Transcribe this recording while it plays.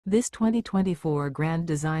This 2024 Grand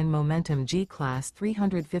Design Momentum G-Class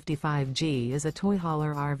 355G is a toy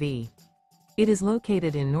hauler RV. It is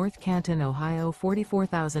located in North Canton, Ohio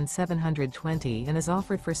 44720 and is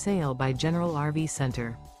offered for sale by General RV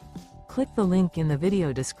Center. Click the link in the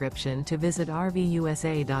video description to visit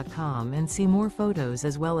RVUSA.com and see more photos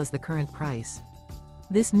as well as the current price.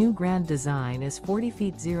 This new Grand Design is 40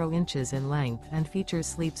 feet 0 inches in length and features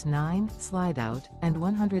sleeps 9, slide-out, and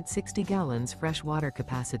 160 gallons fresh water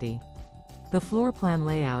capacity. The floor plan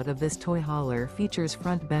layout of this toy hauler features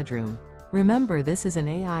front bedroom. Remember, this is an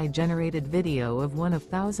AI-generated video of one of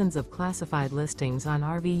thousands of classified listings on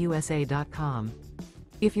RVUSA.com.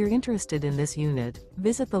 If you're interested in this unit,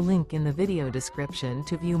 visit the link in the video description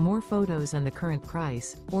to view more photos and the current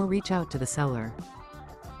price, or reach out to the seller.